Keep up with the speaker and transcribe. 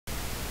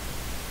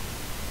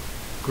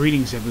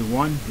Greetings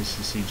everyone, this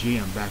is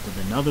CG. I'm back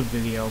with another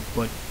video,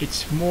 but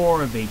it's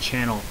more of a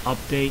channel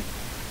update.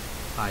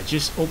 I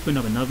just opened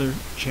up another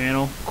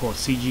channel called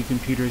CG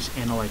Computers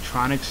and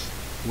Electronics,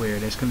 where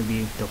that's going to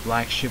be the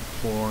flagship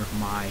for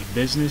my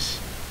business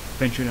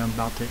venture that I'm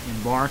about to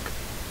embark.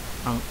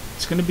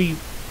 It's going to be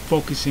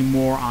focusing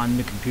more on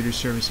the computer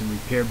service and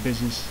repair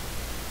business.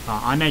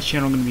 On that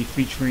channel I'm going to be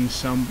featuring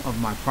some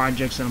of my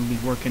projects that I'm going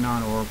to be working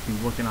on, or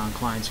be working on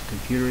clients'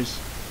 computers.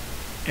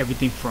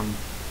 Everything from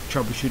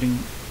troubleshooting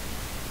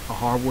a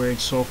hardware and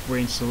software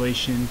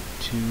installation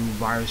to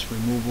virus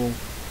removal.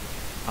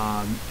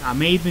 I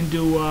may even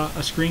do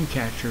a screen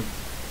capture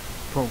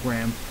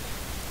program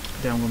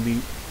that I'm going to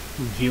be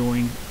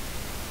reviewing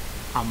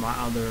on my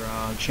other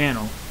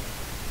channel.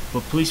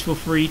 But please feel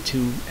free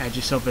to add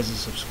yourself as a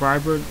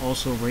subscriber, and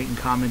also rate and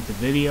comment the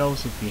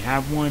videos if you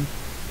have one.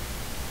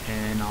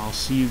 And I'll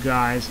see you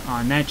guys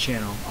on that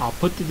channel. I'll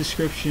put the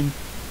description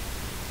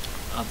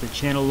of the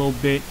channel a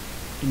little bit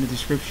in the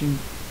description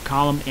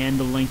column and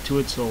the link to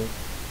it, so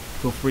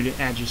feel free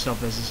to add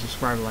yourself as a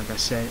subscriber, like I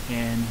said,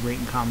 and rate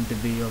and comment the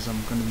videos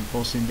I'm going to be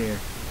posting there.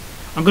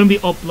 I'm going to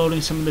be uploading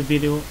some of the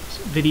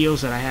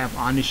videos that I have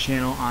on this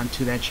channel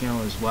onto that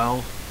channel as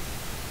well,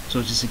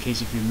 so just in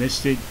case if you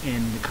missed it,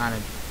 and to kind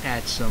of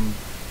add some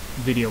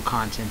video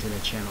content to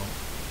that channel.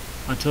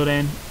 Until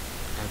then,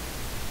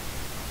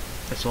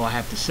 that's all I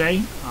have to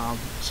say.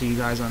 See you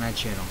guys on that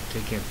channel.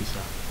 Take care. Peace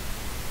out.